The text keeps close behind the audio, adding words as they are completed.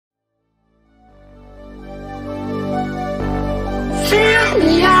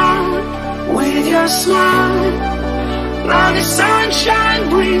your smile. Now the sunshine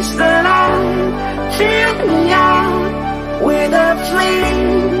brings the light. Fill me out with a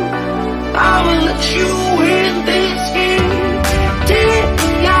flame. I will let you in this game. Take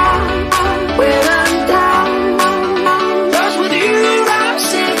me out when I'm down. 'Cause with you I'm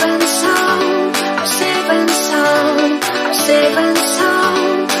safe and sound. I'm safe and sound. I'm safe and sound.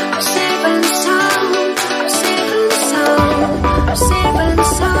 I'm safe and sound. I'm safe and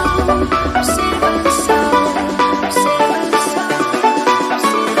sound. I'm safe and sound. I'm safe and sound. I'm safe and sound.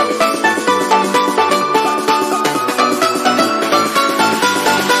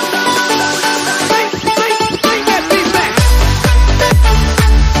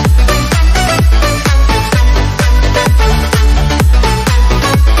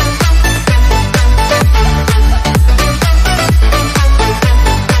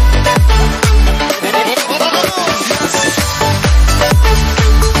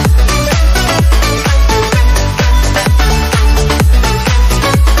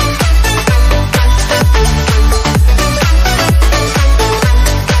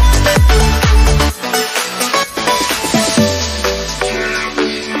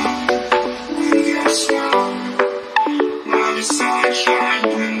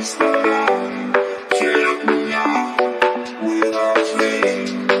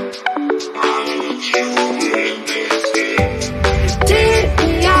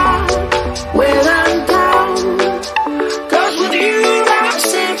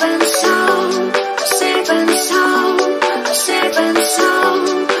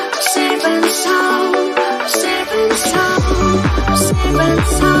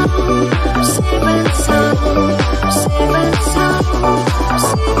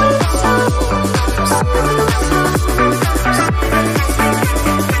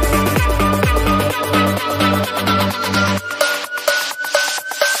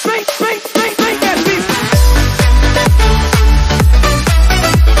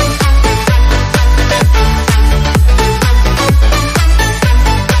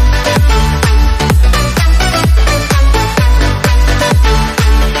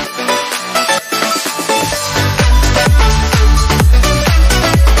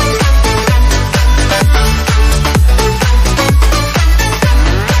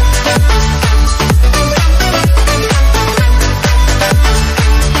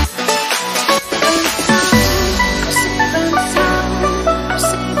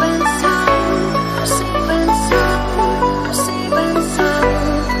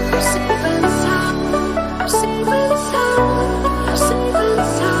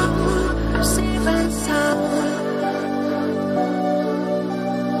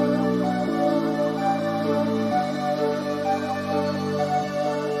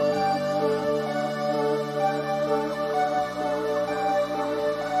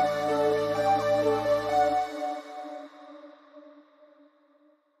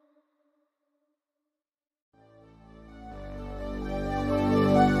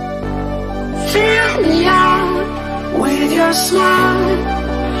 With your smile,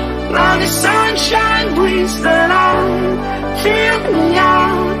 now the sunshine brings the light. Fill me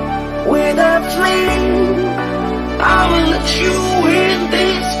out with a flame. I will let you in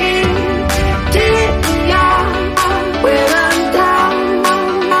this game. Take me out when I'm down.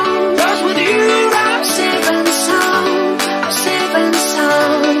 'Cause with you I'm safe and sound. I'm safe and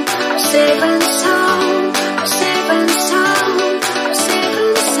sound. I'm safe and sound. I'm safe and sound. I'm safe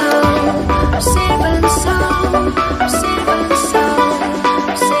and sound. I'm safe and sound. I'm safe and sound.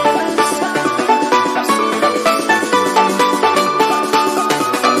 I'm safe and sound.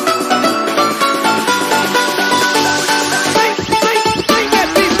 Make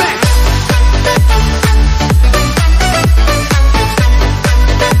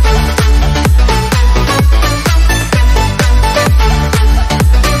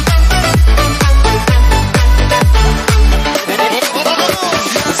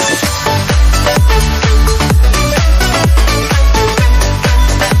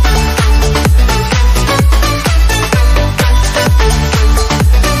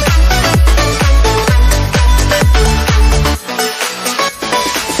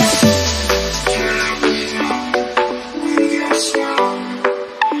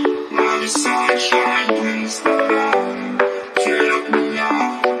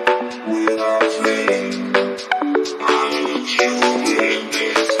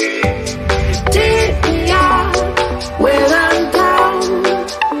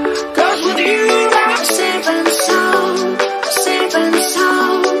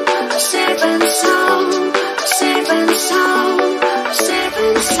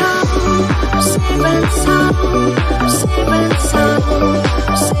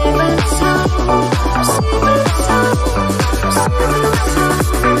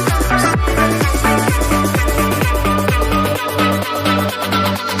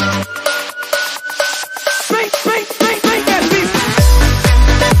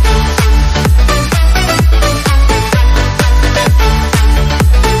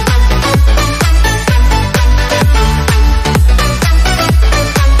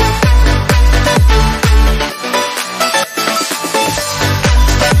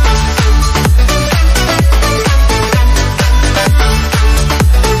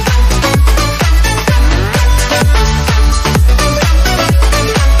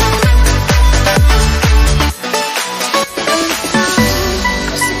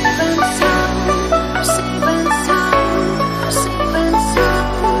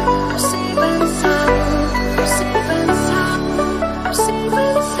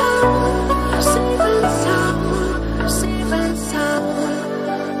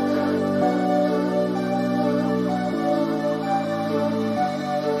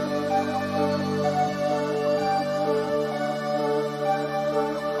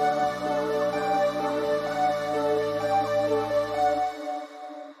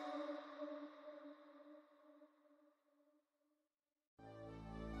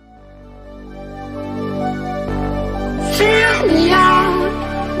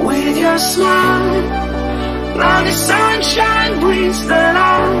your smile. Now the sunshine brings the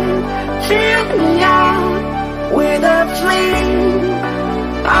light. Fill me out with a flame.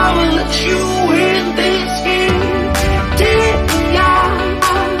 I will let you in this game. Take me out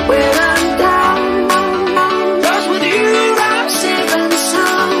when I'm down. 'Cause with you I'm safe and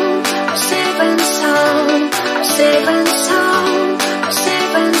sound. I'm safe and sound. I'm safe and sound. I'm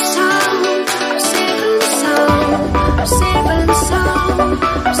safe and sound. I'm safe and sound.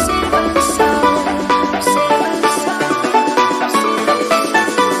 I'm safe and sound. I'm safe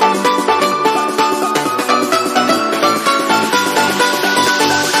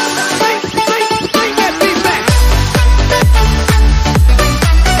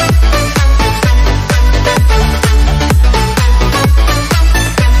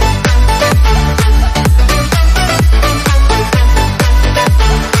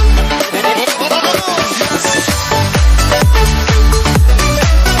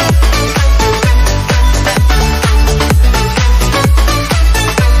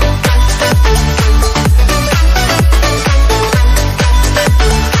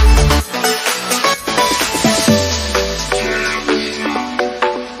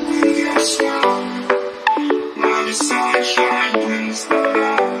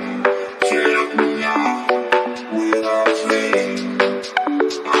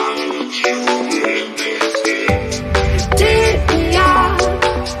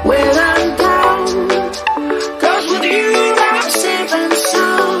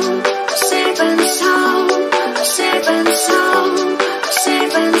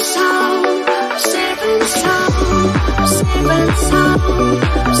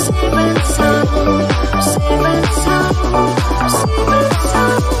and sound. I'm safe and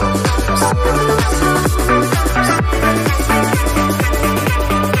sound.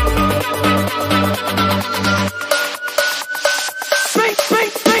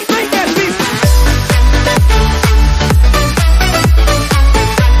 Make